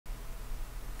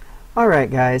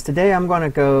Alright guys, today I'm going to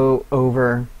go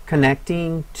over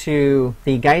connecting to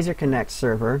the Geyser Connect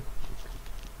server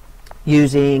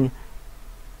using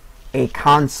a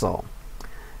console.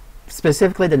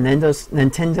 Specifically the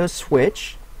Nintendo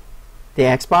Switch, the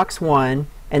Xbox One,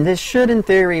 and this should in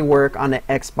theory work on the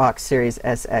Xbox Series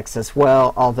SX as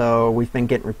well, although we've been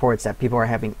getting reports that people are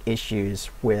having issues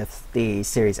with the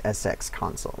Series SX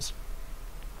consoles.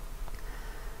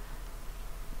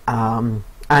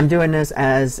 I'm doing this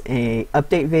as an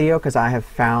update video because I have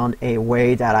found a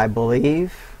way that I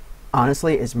believe,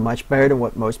 honestly, is much better than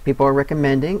what most people are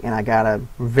recommending, and I got a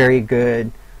very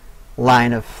good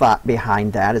line of thought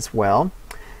behind that as well.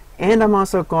 And I'm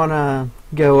also going to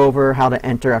go over how to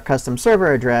enter a custom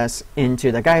server address into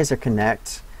the Geyser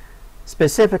Connect,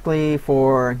 specifically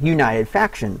for United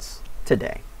Factions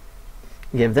today.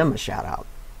 Give them a shout out.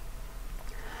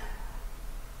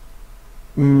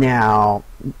 Now,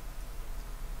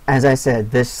 as I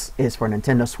said, this is for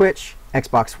Nintendo Switch,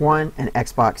 Xbox One, and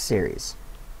Xbox Series.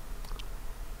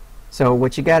 So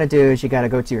what you got to do is you got to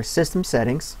go to your system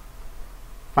settings,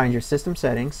 find your system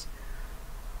settings,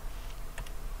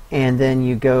 and then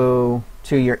you go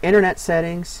to your internet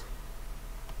settings,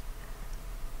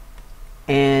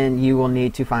 and you will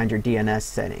need to find your DNS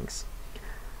settings.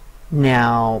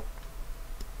 Now,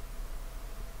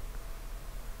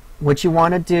 what you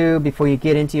want to do before you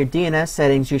get into your DNS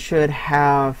settings, you should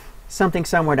have something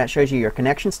somewhere that shows you your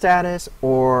connection status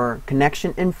or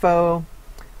connection info.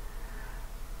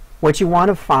 What you want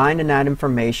to find in that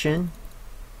information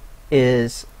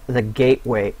is the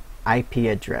gateway IP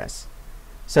address.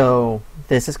 So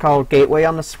this is called gateway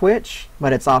on the Switch,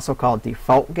 but it's also called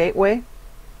default gateway.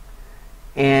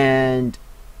 And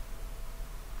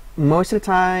most of the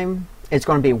time it's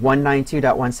going to be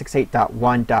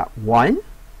 192.168.1.1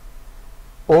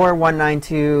 or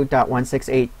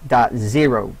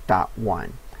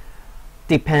 192.168.0.1.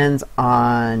 Depends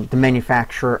on the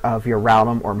manufacturer of your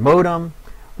router or modem.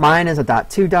 Mine is a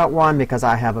 .2.1 because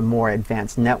I have a more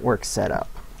advanced network setup.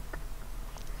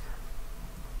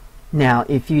 Now,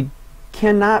 if you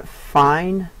cannot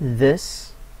find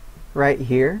this right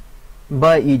here,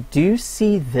 but you do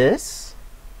see this,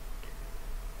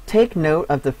 take note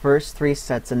of the first three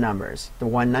sets of numbers, the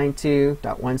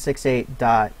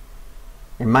 192.168.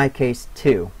 In my case,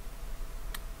 2.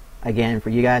 Again, for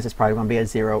you guys, it's probably going to be a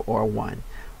 0 or a 1.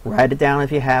 Write it down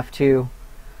if you have to.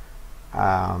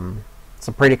 It's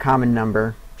a pretty common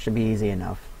number. Should be easy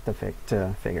enough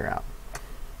to figure out.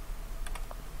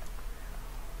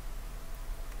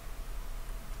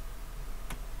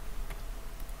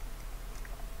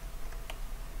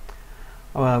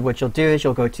 What you'll do is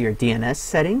you'll go to your DNS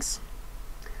settings.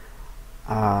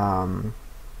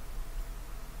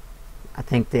 I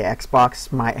think the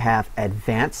Xbox might have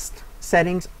advanced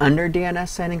settings under DNS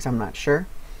settings, I'm not sure.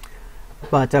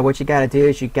 But what you got to do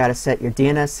is you got to set your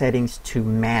DNS settings to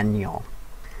manual.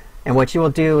 And what you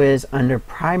will do is under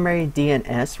primary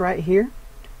DNS right here,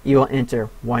 you will enter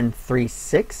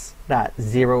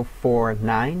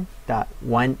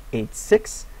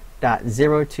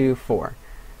 136.049.186.024.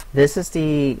 This is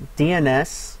the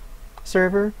DNS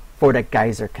server for the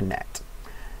Geyser Connect.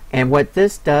 And what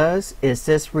this does is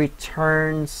this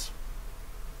returns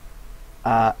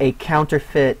a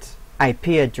counterfeit IP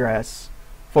address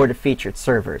for the featured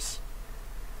servers.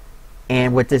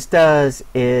 And what this does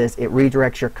is it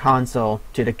redirects your console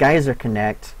to the Geyser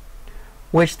Connect,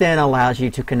 which then allows you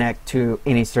to connect to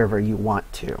any server you want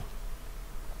to.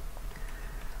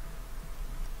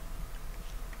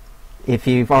 If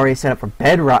you've already set up for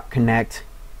Bedrock Connect,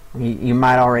 you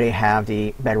might already have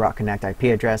the Bedrock Connect IP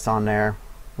address on there.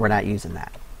 We're not using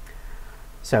that.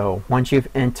 So once you've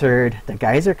entered the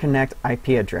Geyser Connect IP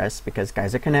address, because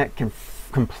Geyser Connect can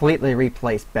completely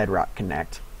replace Bedrock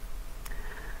Connect.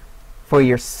 For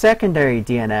your secondary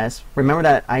DNS, remember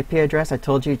that IP address I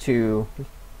told you to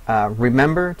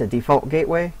remember, the default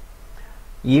gateway?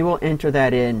 You will enter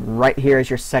that in right here as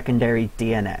your secondary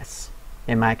DNS.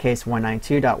 In my case,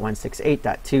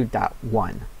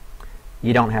 192.168.2.1.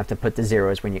 You don't have to put the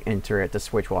zeros when you enter it. The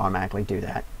Switch will automatically do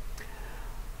that.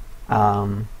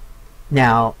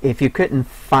 Now, if you couldn't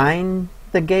find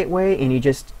the gateway and you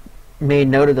just made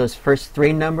note of those first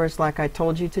three numbers like I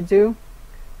told you to do,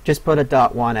 just put a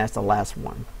 .1 as the last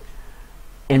one.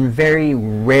 In very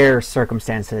rare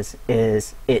circumstances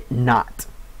is it not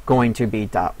going to be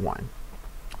 .1.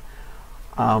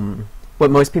 What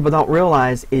most people don't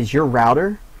realize is your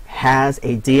router has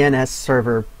a DNS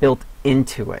server built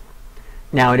into it.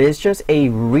 Now, it is just a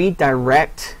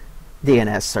redirect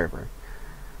DNS server.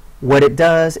 What it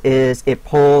does is it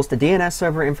pulls the DNS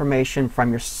server information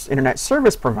from your internet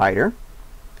service provider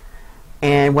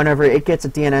and whenever it gets a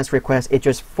DNS request, it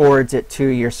just forwards it to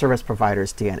your service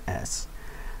provider's DNS.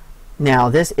 Now,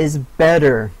 this is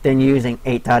better than using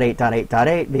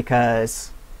 8.8.8.8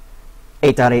 because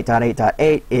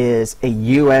 8.8.8.8 is a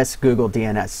US Google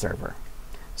DNS server.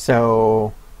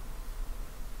 So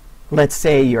let's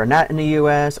say you're not in the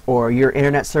US or your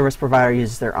internet service provider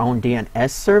uses their own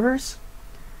DNS servers.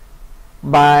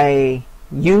 By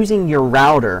using your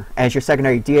router as your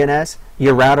secondary DNS,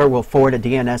 your router will forward a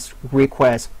DNS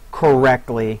request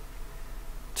correctly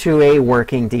to a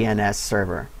working DNS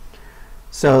server.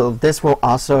 So this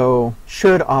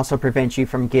should also prevent you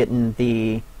from getting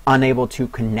the unable to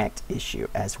connect issue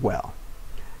as well.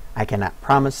 I cannot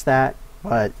promise that,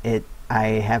 but I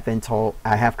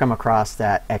have come across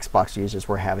that Xbox users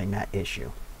were having that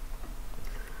issue.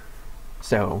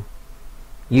 So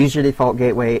use your default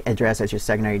gateway address as your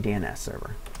secondary DNS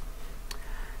server.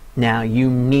 Now you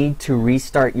need to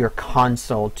restart your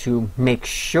console to make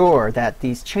sure that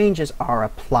these changes are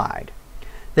applied.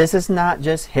 This is not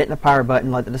just hitting the power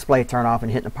button, let the display turn off,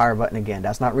 and hitting the power button again.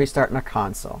 That's not restarting a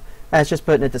console. That's just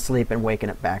putting it to sleep and waking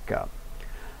it back up.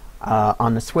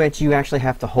 On the Switch, you actually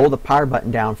have to hold the power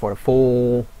button down for a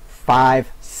full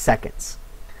 5 seconds.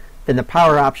 Then the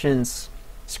power options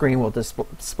screen will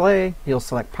display. You'll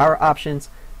select power options,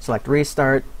 select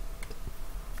restart,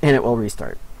 and it will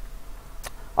restart.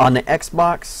 On the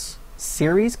Xbox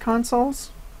Series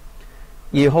consoles,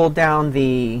 you hold down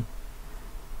the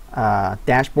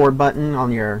dashboard button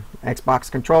on your Xbox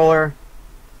controller.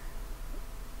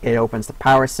 It opens the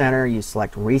power center. You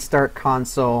select restart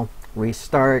console,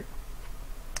 restart,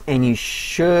 and you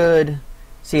should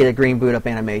see the green boot up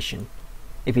animation.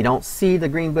 If you don't see the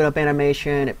green boot up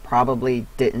animation, it probably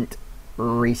didn't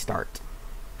restart.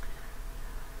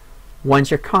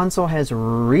 Once your console has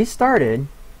restarted,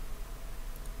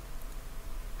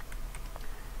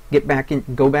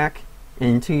 go back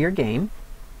into your game.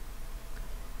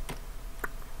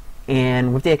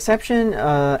 And with the exception,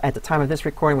 at the time of this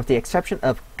recording, with the exception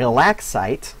of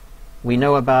Galaxite, we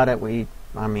know about it.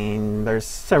 I mean, there's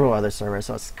several other servers,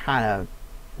 so it's kind of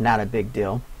not a big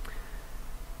deal.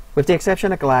 With the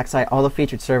exception of Galaxite, all the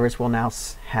featured servers will now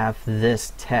have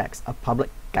this text, a public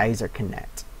Geyser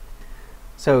Connect.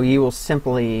 So you will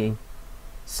simply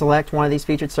select one of these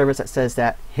featured servers that says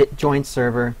that, hit join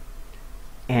server,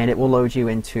 and it will load you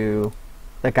into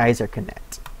the Geyser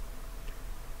Connect.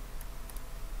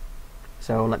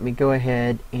 So let me go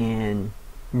ahead and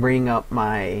bring up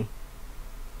my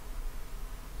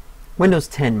Windows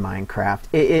 10 Minecraft.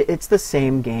 It's the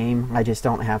same game, I just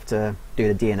don't have to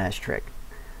do the DNS trick.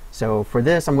 So for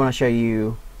this, I'm going to show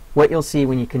you what you'll see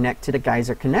when you connect to the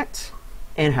Geyser Connect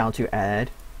and how to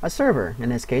add a server. In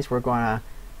this case, we're going to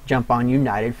jump on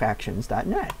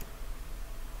unitedfactions.net.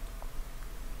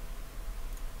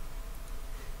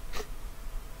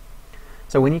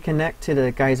 So when you connect to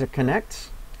the Geyser Connect,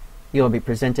 you'll be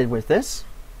presented with this.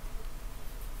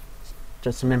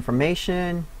 Just some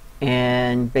information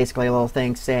and basically a little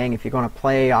thing saying if you're going to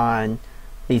play on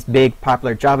these big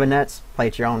popular Java nets, play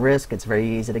at your own risk. It's very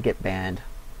easy to get banned.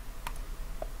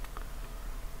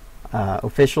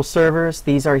 Official servers,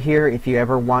 these are here if you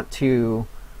ever want to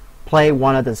play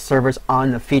one of the servers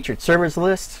on the featured servers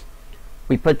list.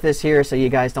 We put this here so you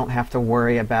guys don't have to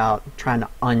worry about trying to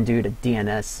undo the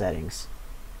DNS settings.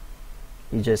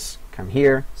 You just come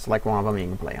here, select one of them, and you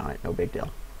can play on it. No big deal.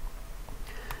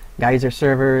 Geyser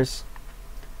servers.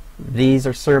 These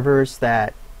are servers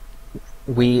that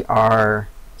we are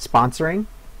sponsoring,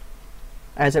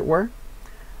 as it were.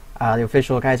 The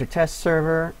official Geyser test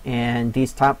server, and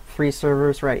these top 3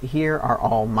 servers right here are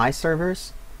all my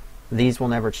servers. These will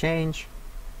never change.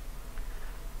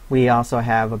 We also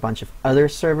have a bunch of other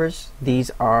servers.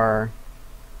 These are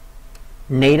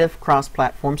native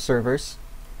cross-platform servers.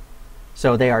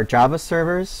 So they are Java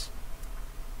servers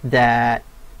that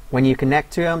when you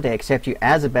connect to them, they accept you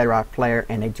as a Bedrock player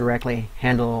and they directly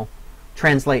handle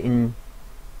translating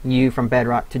you from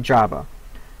Bedrock to Java.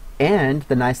 And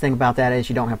the nice thing about that is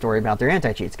you don't have to worry about their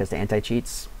anti-cheats because the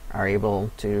anti-cheats are able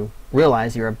to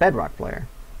realize you're a Bedrock player.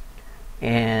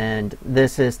 And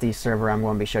this is the server I'm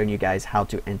going to be showing you guys how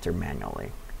to enter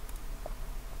manually.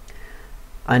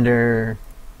 Under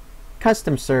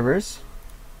custom servers,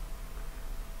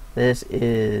 this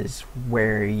is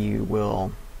where you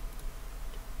will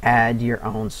add your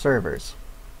own servers.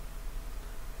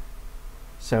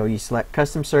 So you select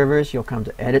custom servers, you'll come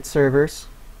to edit servers,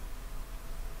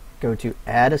 go to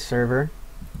add a server,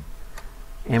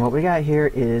 and what we got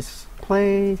here is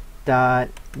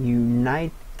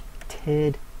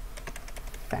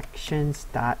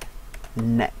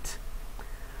play.unitedfactions.net.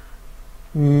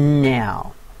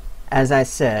 Now, as I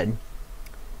said,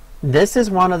 This is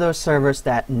one of those servers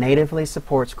that natively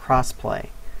supports crossplay,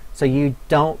 so you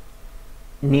don't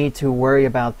need to worry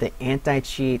about the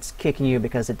anti-cheats kicking you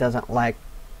because it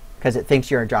thinks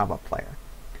you're a Java player.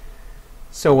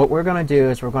 So what we're going to do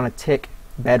is we're going to tick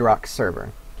Bedrock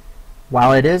server.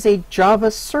 While it is a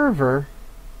Java server,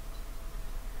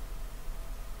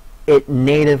 it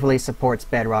natively supports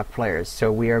Bedrock players.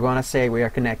 So we are going to say we are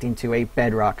connecting to a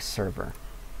Bedrock server.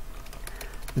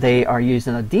 They are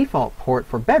using a default port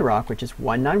for Bedrock, which is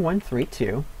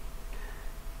 19132.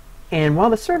 And while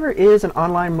the server is an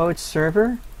online mode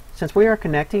server, since we are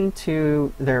connecting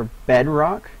to their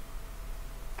Bedrock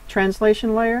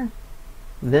translation layer,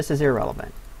 this is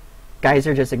irrelevant.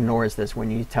 Geyser just ignores this when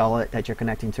you tell it that you're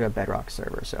connecting to a Bedrock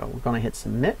server. So we're going to hit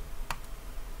submit.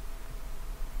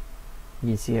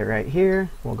 You see it right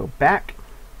here. We'll go back.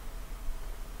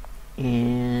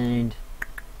 And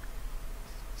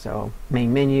so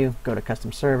main menu, go to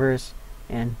custom servers,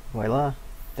 and voila,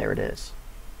 there it is.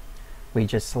 We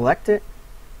just select it,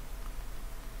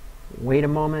 wait a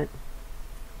moment,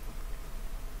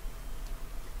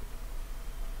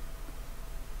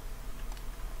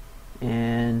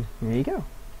 and there you go.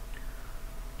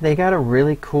 They got a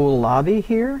really cool lobby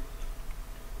here.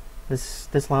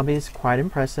 This lobby is quite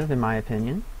impressive in my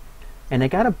opinion, and they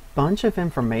got a bunch of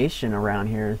information around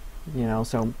here, you know,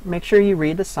 so make sure you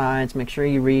read the signs, make sure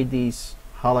you read these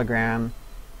hologram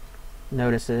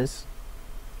notices.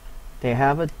 They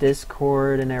have a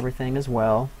Discord and everything as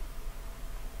well.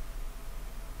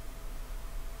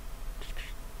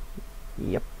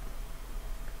 Yep.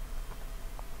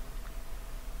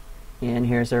 And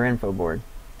here's their info board.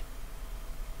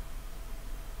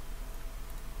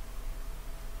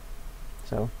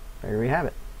 So there we have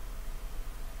it.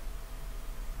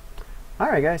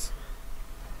 Alright guys.